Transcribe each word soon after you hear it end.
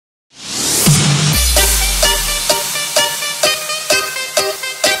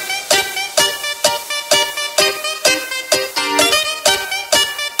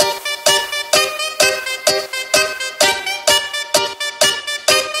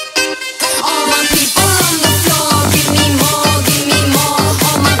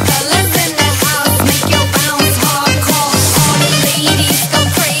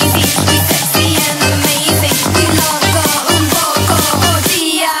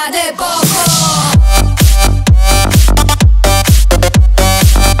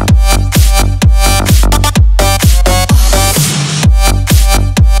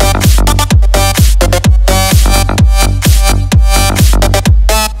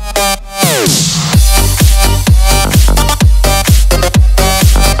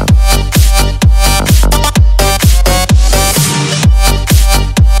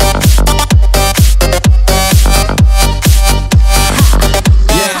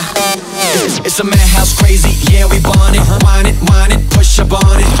It's a madhouse crazy, yeah, we born it. Whine it, push up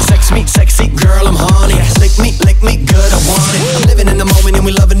on it. Sex me, sexy, girl, I'm horny. Lick me, good, I want it. I'm living in the moment and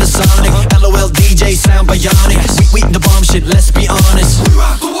we loving the sonic. LOL DJ sound bionic. We the bomb shit, let's be honest. We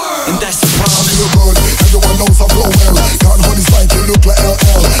rock the world, and that's the promise. Feel good, everyone knows I flow well. Can't hold this mic, you look like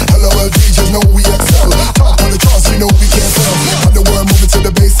LL. LOL DJs know we excel. Top on the charts, you know we can't tell. And the world moving to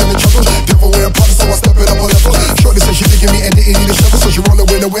the bass and the treble. Devil wear a product, so I step it up a level. Shorty said she digging me and didn't need a shovel, so she roll a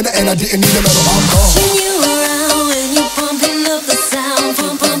winner, and I didn't need a medal. I'm gone. When you around, when you pumping up the sound,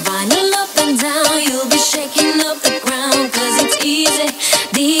 pump vinyl up and down, you'll be shaking up the ground, 'cause it's easy.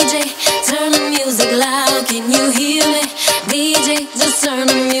 DJ, turn the music loud. Can you hear me? DJ, just turn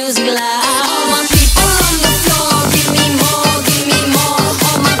the music loud. All my people on the floor, give me more, give me more.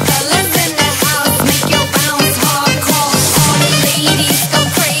 All my fellas in the house, make your bounce hardcore. All the ladies go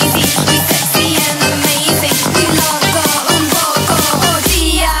crazy, we sexy and amazing. We loco, un poco,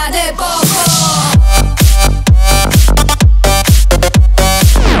 Portilla de Bobo.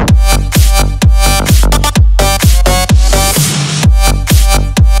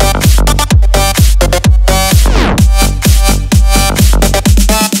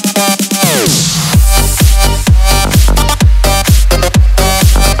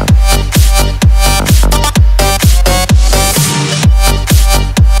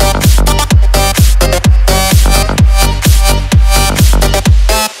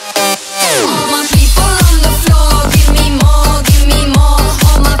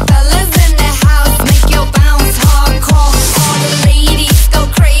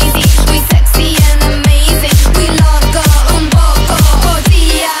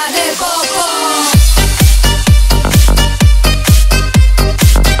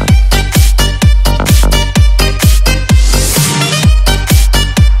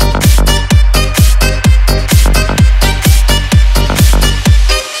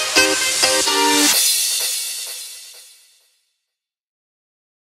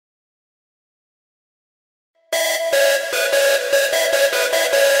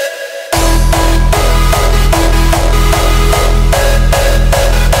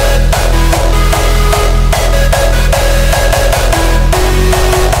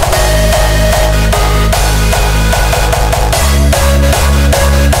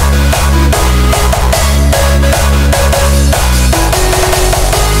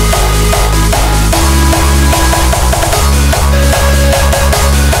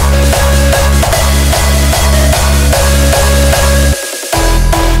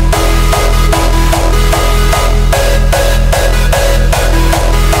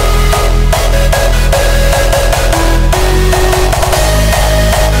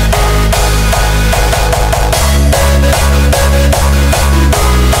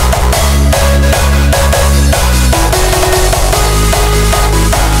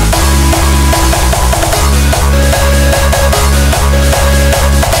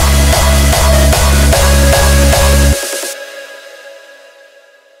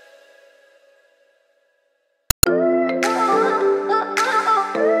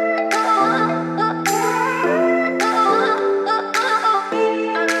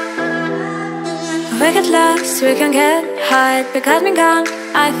 We get lost, we can get high. Because me gone,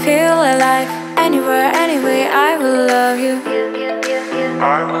 I feel alive. Anywhere, anyway, I will love you.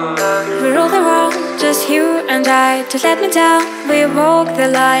 We rule the world, just you and I. Just let me down, we walk the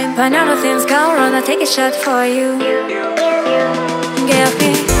line. But now nothing's gone wrong, I'll take a shot for you. Give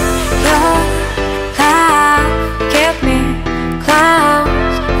me your love, give me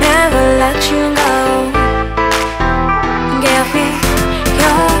clouds, never let you go. Give me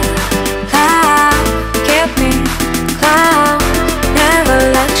your love, give me clouds, never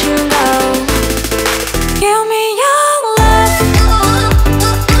let you go. Give me your love.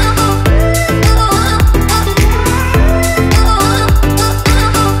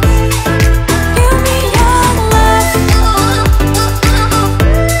 Give me your love.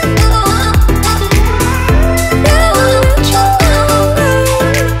 Never let you go.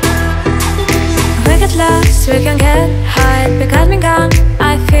 We get lost, we can get high. Because me gone,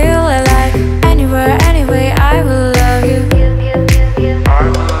 I feel alive. Anywhere, anyway, I will love you.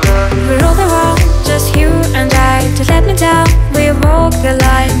 We rule the world, just you and I. Just let me down, we walk the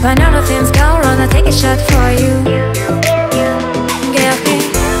line. But now nothing's gone wrong, I'll take a shot for you. Give me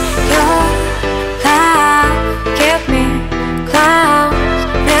your love, give me clouds,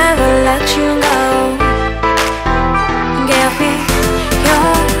 never let you go. Give me your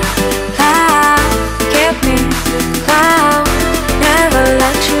love, give me clouds, never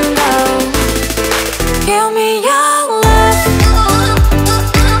let you go. Give me your love.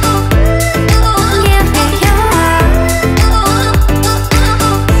 Give me your love.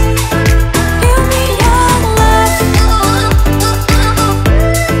 Give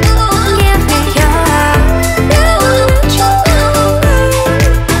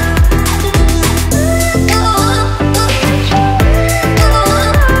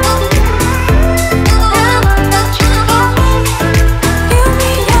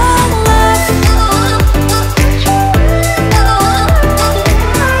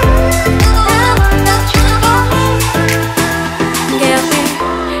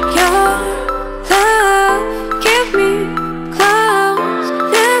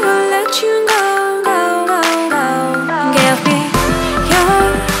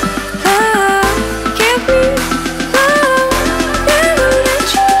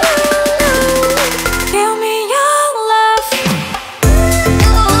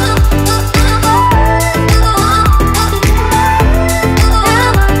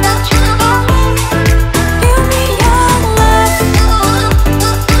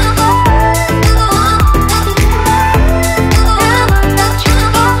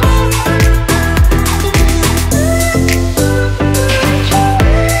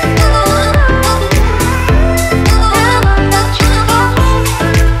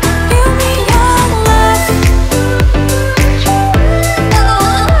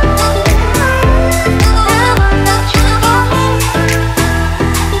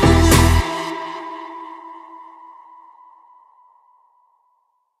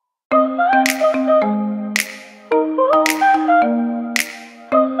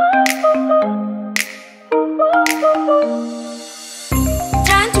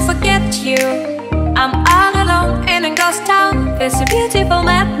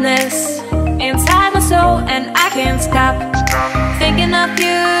sadness inside my soul, and I can't stop thinking of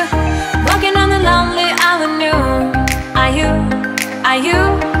you. Walking on the lonely avenue. Are you, are you,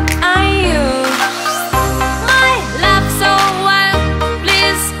 are you my love so wild?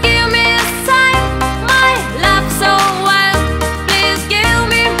 Please give me a sign. My love so wild. Please give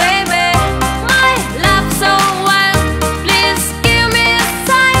me, baby. My love so wild. Please give me a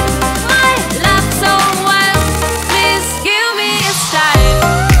sign. My love so wild. Please give me a sign.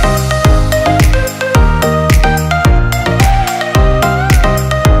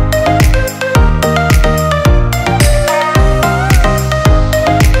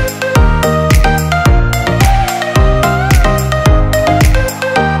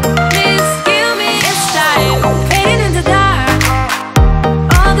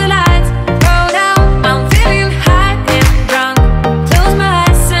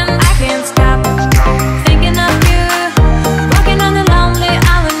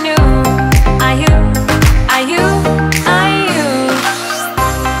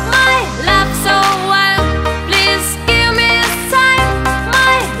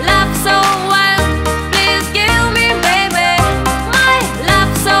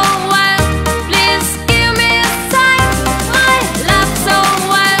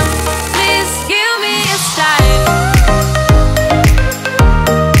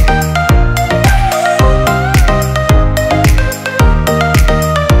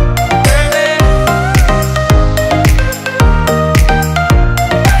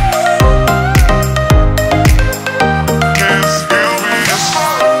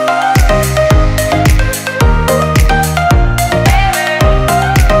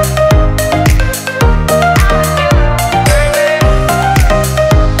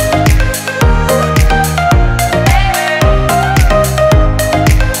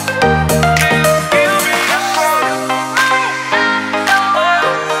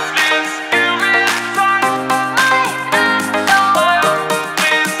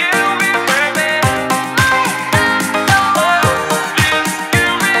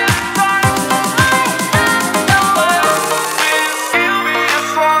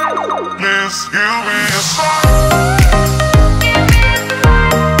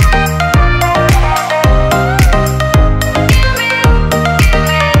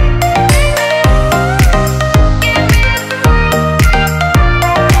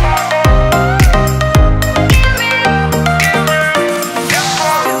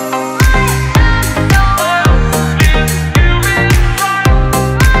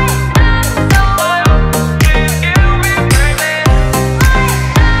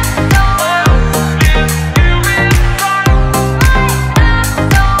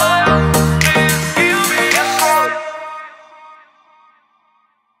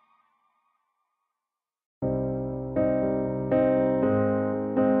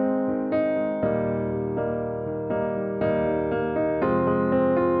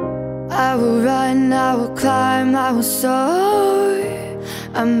 I will run, I will climb, I will soar.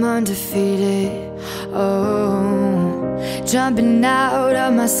 I'm undefeated, oh. Jumping out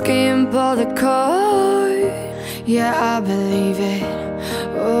of my skin, pull the cord. Yeah, I believe it.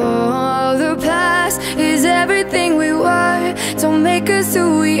 Oh, the past is everything we were. Don't make us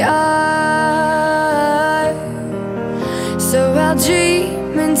who we are. So I'll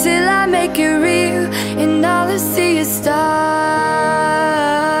dream until I make it real, and all I see is stars.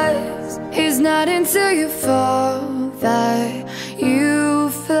 It's not until you fall that you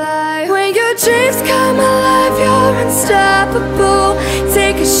fly. When your dreams come alive, you're unstoppable.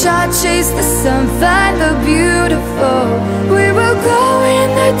 Take a shot, chase the sun, find the beautiful. We will glow in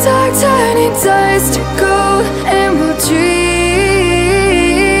the dark, turning dust to gold, and we'll dream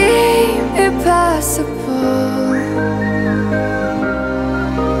impossible.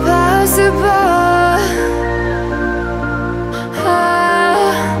 Possible.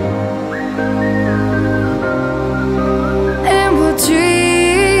 And we'll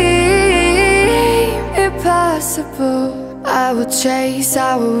dream impossible. I will chase,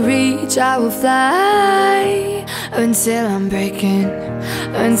 I will reach, I will fly until I'm breaking,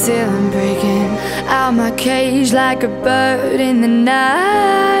 until I'm breaking out my cage like a bird in the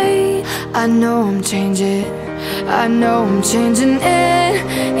night. I know I'm changing, I know I'm changing it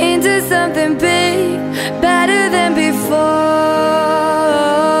into something big, better than before.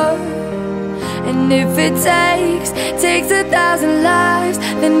 And if it takes 1,000 lives,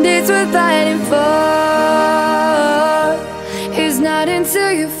 then it's worth fighting for. It's not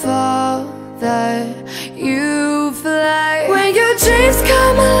until you fall that you fly. When your dreams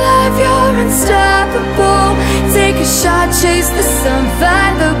come alive, you're unstoppable. Take a shot, chase the sun,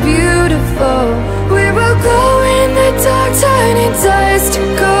 find the beautiful. We will go in the dark, turning dust to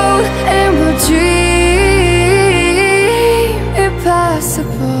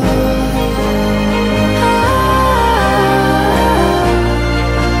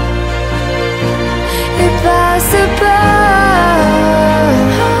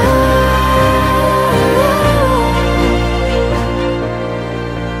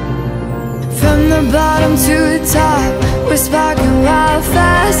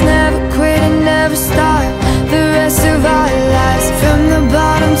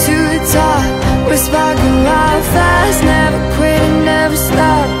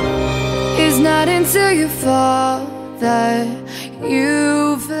farther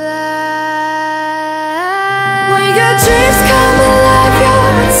you fly. When your dreams come alive,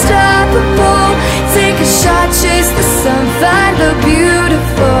 you're unstoppable. Take a shot, chase the sun, find the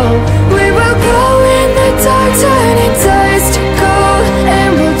beautiful. We will go in the dark, turning dust to gold, and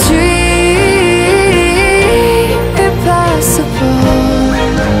we'll dream impossible.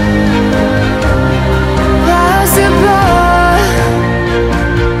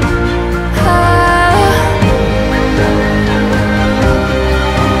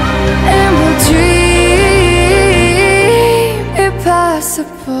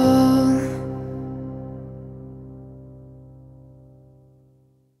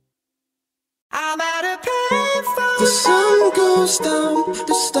 The sun goes down,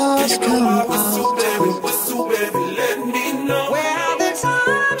 the stars come out. Where are the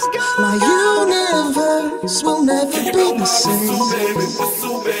times gone? My universe will never be the same.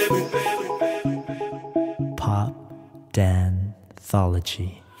 Pop Danthology.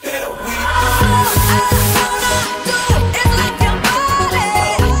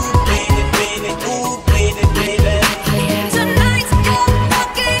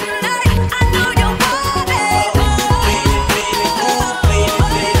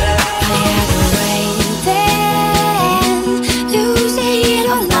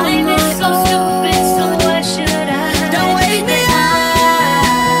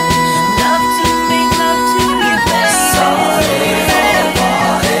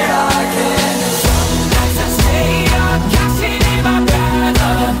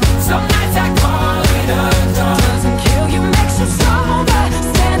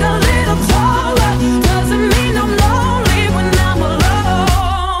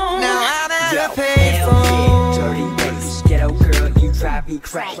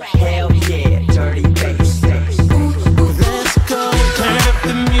 Hell yeah, dirty bass. Let's go. Turn up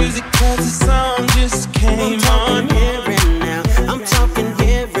the music 'cause the song just came on. Here and now, I'm talking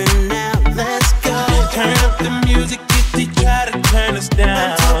here and now. Let's go. Turn up the music if they try to turn us down.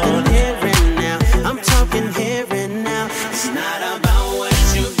 I'm talking here and now. I'm talking here and now. It's not about what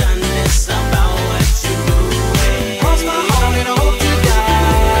you've done, it's about what you do. Cross my heart and I hope you die.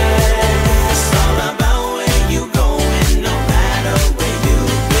 It's all about where you going, no matter where you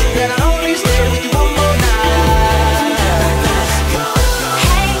been. Can I only stay with you one more night? Let's go.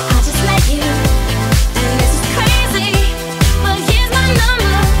 Hey, I just met you, and this is crazy, but here's my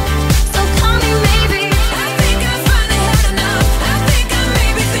number, so call me maybe. I think I finally had enough. I think I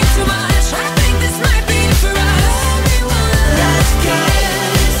maybe think too much. I think this might be it for us. Let's go.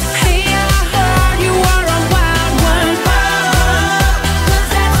 Hey, I heard you were a wild one, 'cause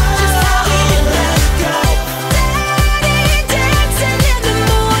that's just how we Let's go. Daddy dancing in the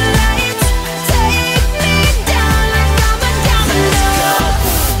moonlight. Take me down like I'm a diamond.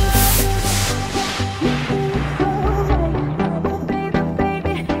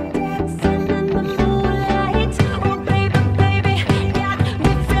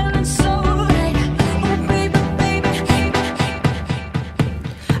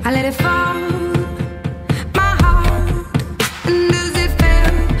 I let it fall, my heart, and as it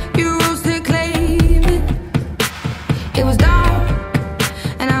fell, you rose to claim it. It was dark,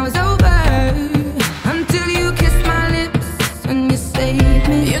 and I was over, until you kissed my lips and you saved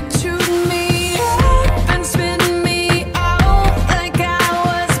me. You chewed me up and spit me out like I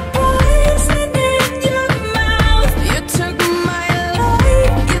was poison in your mouth. You took my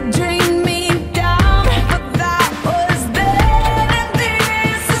life, you drained me down, but that was then and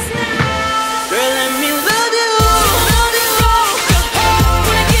this is now. Girl, let me love you.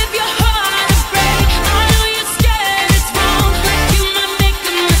 Wanna give your heart a break. I know you're scared it's wrong, but you might make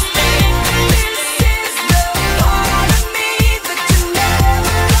a mistake. This is the part of me that you're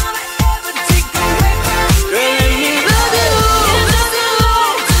never gonna ever take away from me. Girl, let me love you. There's no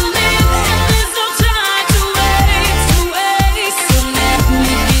life to live, and there's no time to waste. So let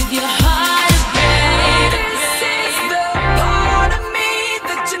me give your heart a break. This is the part of me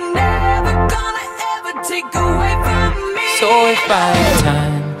that you're never gonna ever take away from me. So if by the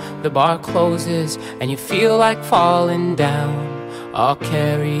time the bar closes and you feel like falling down, I'll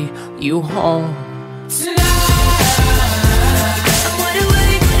carry you home.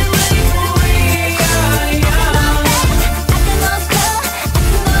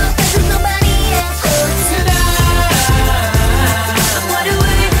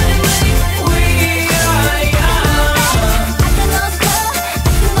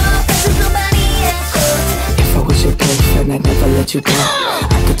 If I was your girlfriend, I'd never let you go.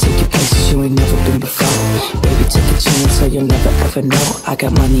 I could take you places you ain't never been before. Baby, take a chance so you'll never ever know. I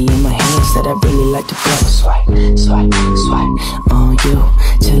got money in my hands that I really like to blow. Swipe, swipe, swipe on you.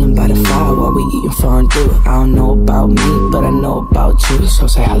 Chillin' by the fire while we eating fondue. I don't know about me, but I know about you. So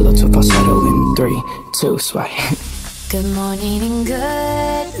say hello to falsetto in 3, 2, swipe. Good morning and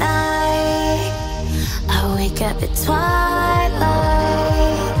good night. I wake up at twilight.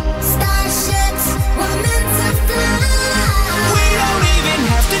 Starships were meant to fly. We don't even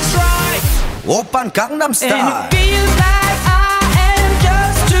have to try. 오빤 강남 스타일. And it feels like I am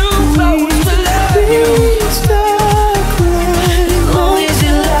just too close to love you. As long as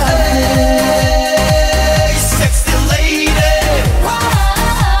you love Hey, sexy lady.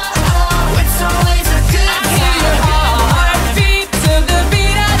 Whoa, it's always a good I hear your heartbeat to the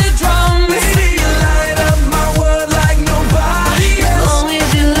beat of the drum. Lady, you light up my world like nobody As else. long as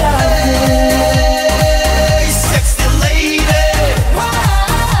you love Hey, sexy lady.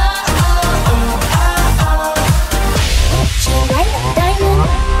 Shine bright like a diamond.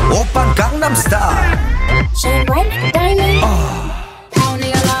 오빤 강남 스타일. Shine bright like a diamond.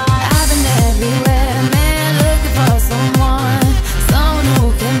 Only a lie. I've been everywhere, man, looking for someone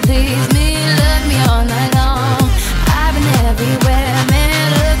who can please me, love me all night long. I've been everywhere, man,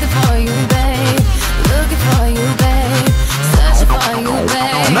 looking for you, babe, searching for you, babe.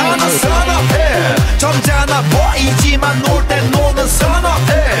 나는 선어해. 점잖아 보이지만 놀 땐 노는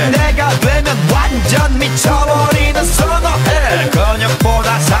선어해. 내가 되면 완전 미쳐버리는 선어해.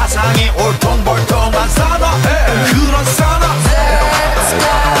 근육보다 사상이 울퉁불퉁한 선어해. 그런 선어해.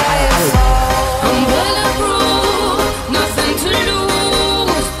 I'm bulletproof, nothing to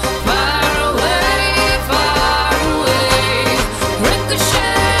lose. Far away,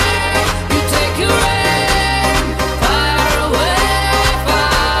 ricochet, you take your aim. Far away,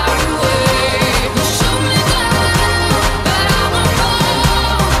 you shoot me down, but I won't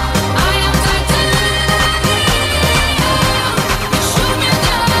fall. I am titanium. You shoot me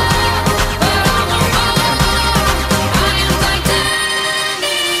down, but I won't fall. I am titanium.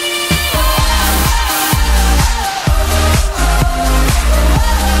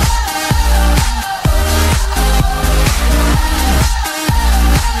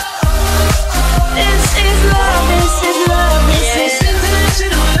 This is love, this is love, this is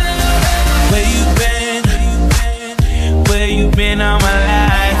international love. Where you been? Where you been all my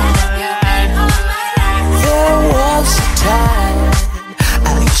life? There was a time I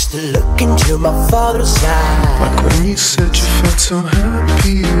used to look into my father's eyes. Like when you said you felt so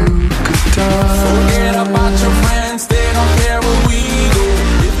happy you could die. Forget about your friends, they don't care where we go.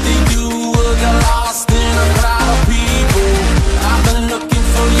 If they do, we'll get lost in a crowd of people. I've been looking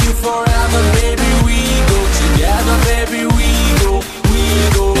for you forever, baby. We go together, baby. We go, we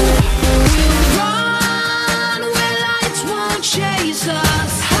go. Run where lights won't chase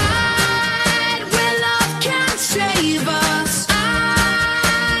us. Hide where love can't save us. I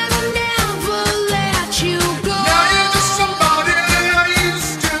will never let you go. Now you're just somebody I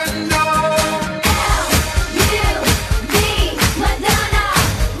used to know. L-U-V, Madonna.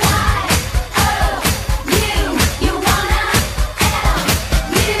 Y-O-U, you wanna.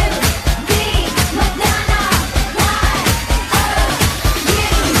 L-U-V, Madonna. Y-O-U,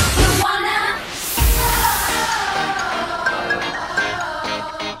 you wanna.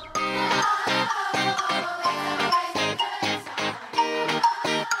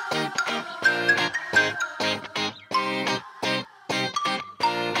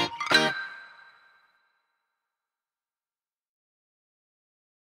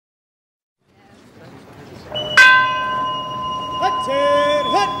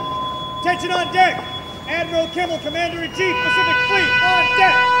 Attention on deck! Admiral Kimmel, Commander-in-Chief, Pacific Fleet, on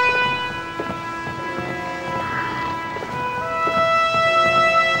deck!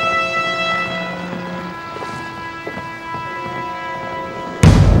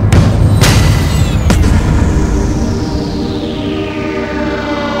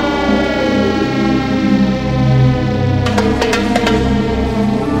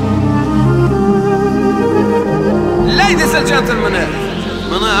 Ladies and gentlemen,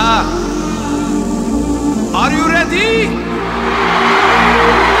 are you ready?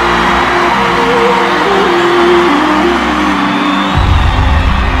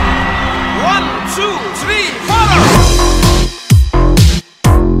 One, two, three, follow!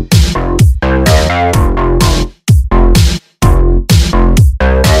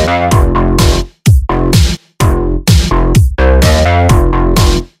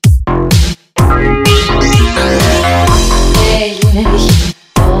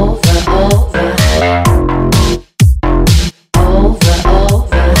 Over, over.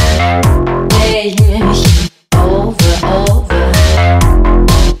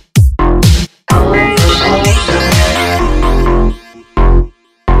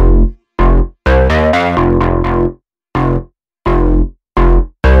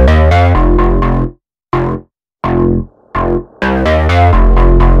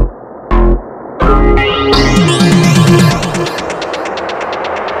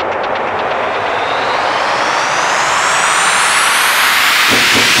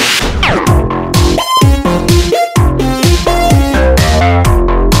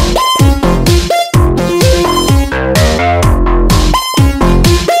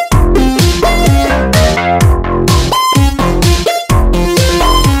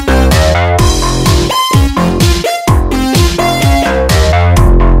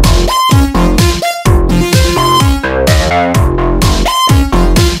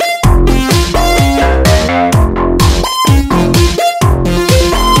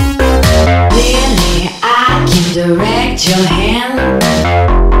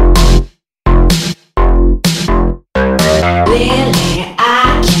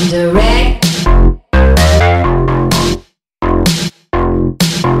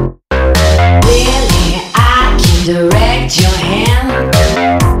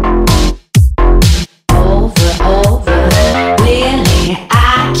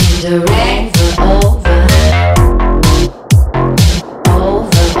 direct the over,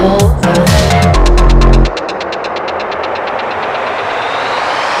 over.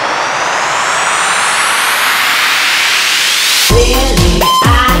 Clearly,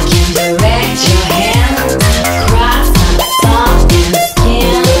 I can direct your hands, cross my soft and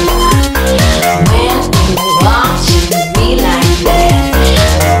skin. When you walk, you be like that.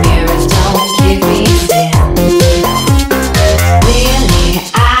 The mirrors don't give me sin. Clearly,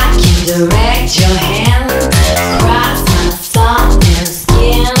 I can direct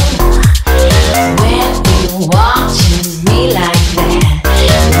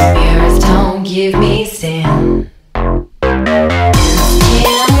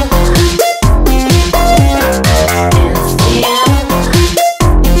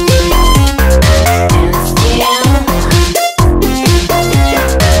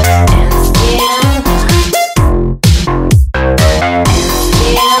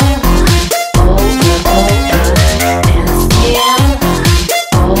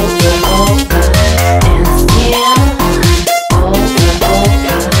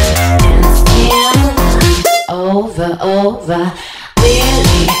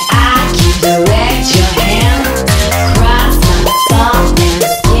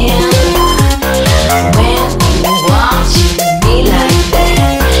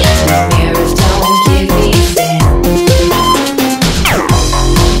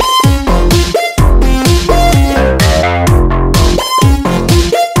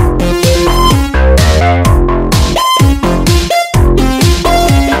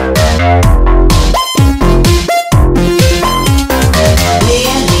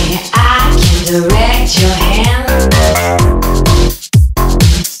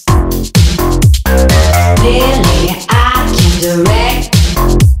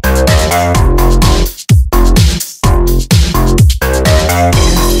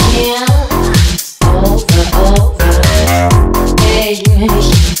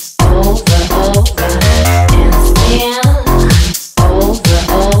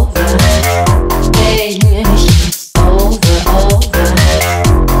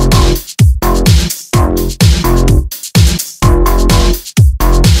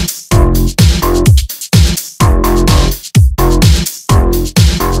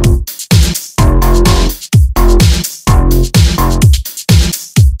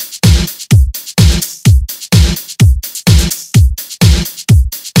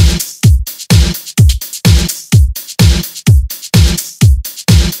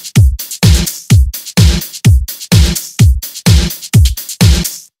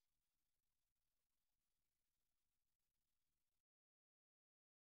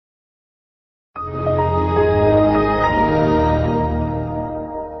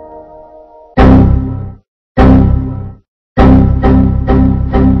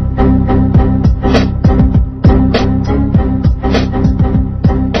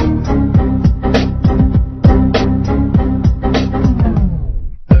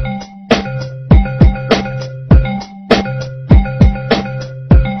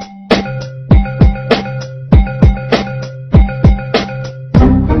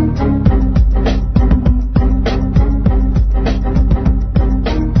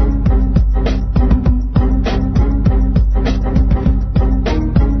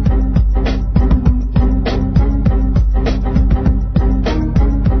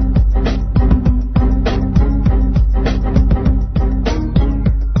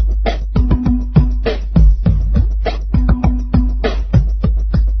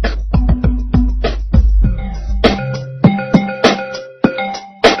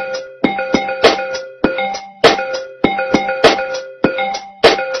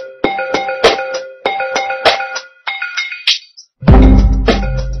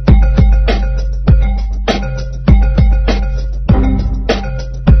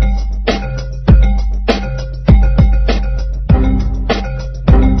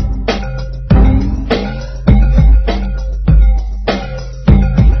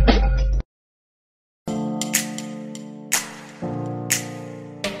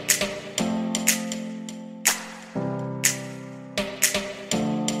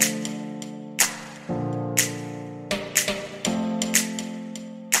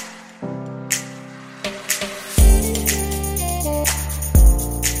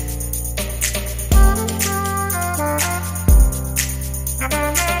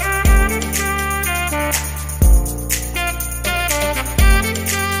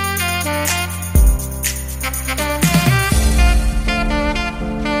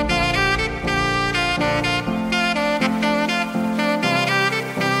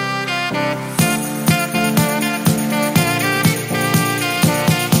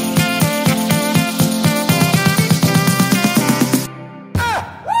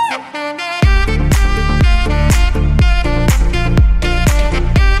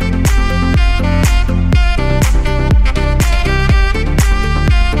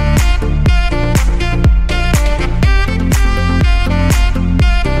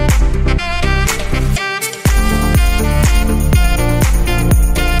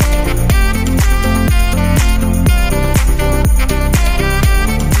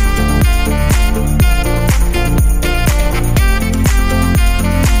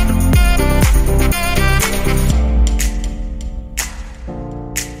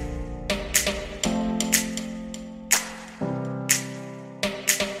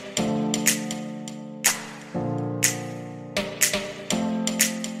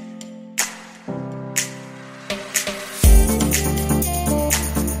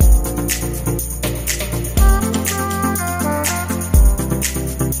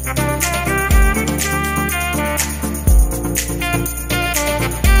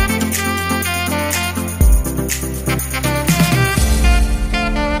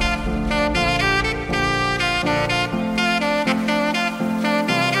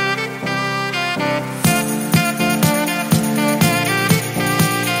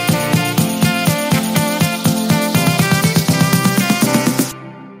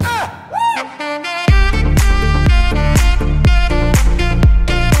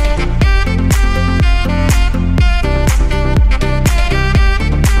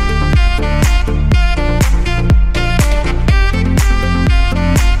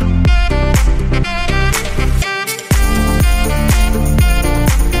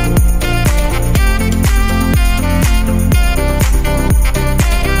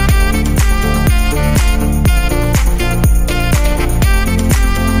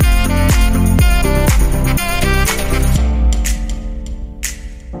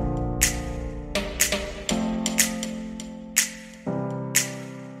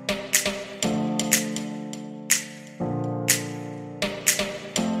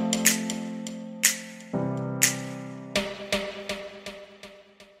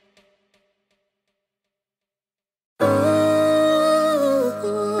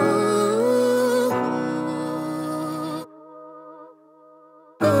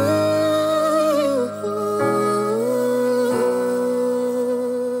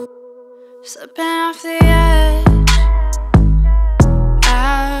Slipping off the edge.